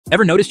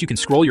Ever noticed you can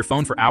scroll your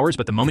phone for hours,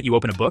 but the moment you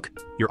open a book,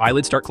 your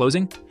eyelids start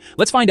closing?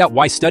 Let's find out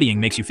why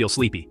studying makes you feel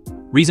sleepy.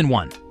 Reason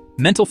 1.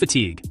 Mental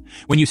fatigue.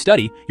 When you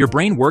study, your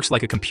brain works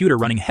like a computer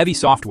running heavy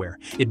software.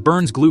 It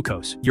burns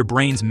glucose, your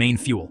brain's main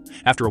fuel.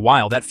 After a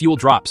while, that fuel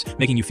drops,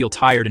 making you feel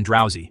tired and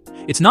drowsy.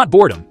 It's not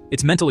boredom,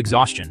 it's mental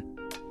exhaustion.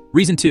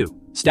 Reason 2.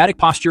 Static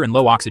posture and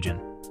low oxygen.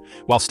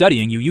 While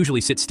studying, you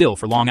usually sit still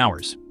for long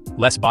hours.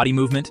 Less body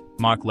movement,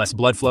 less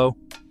blood flow,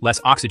 less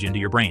oxygen to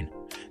your brain.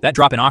 That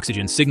drop in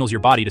oxygen signals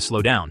your body to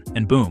slow down,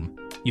 and boom,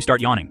 you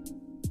start yawning.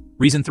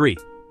 Reason 3.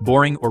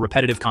 Boring or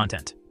repetitive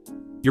content.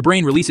 Your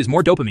brain releases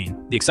more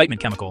dopamine, the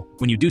excitement chemical,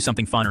 when you do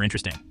something fun or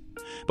interesting.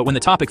 But when the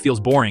topic feels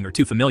boring or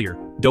too familiar,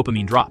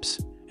 dopamine drops,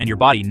 and your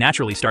body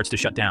naturally starts to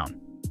shut down.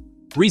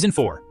 Reason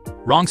 4.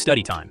 Wrong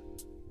study time.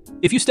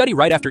 If you study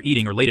right after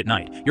eating or late at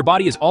night, your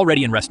body is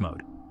already in rest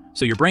mode.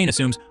 So your brain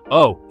assumes,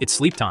 oh, it's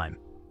sleep time.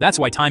 That's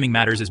why timing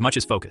matters as much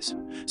as focus.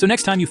 So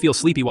next time you feel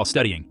sleepy while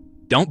studying,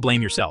 don't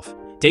blame yourself.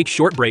 Take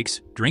short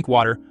breaks, drink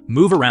water,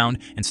 move around,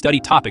 and study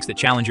topics that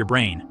challenge your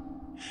brain.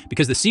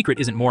 Because the secret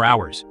isn't more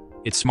hours,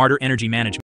 it's smarter energy management.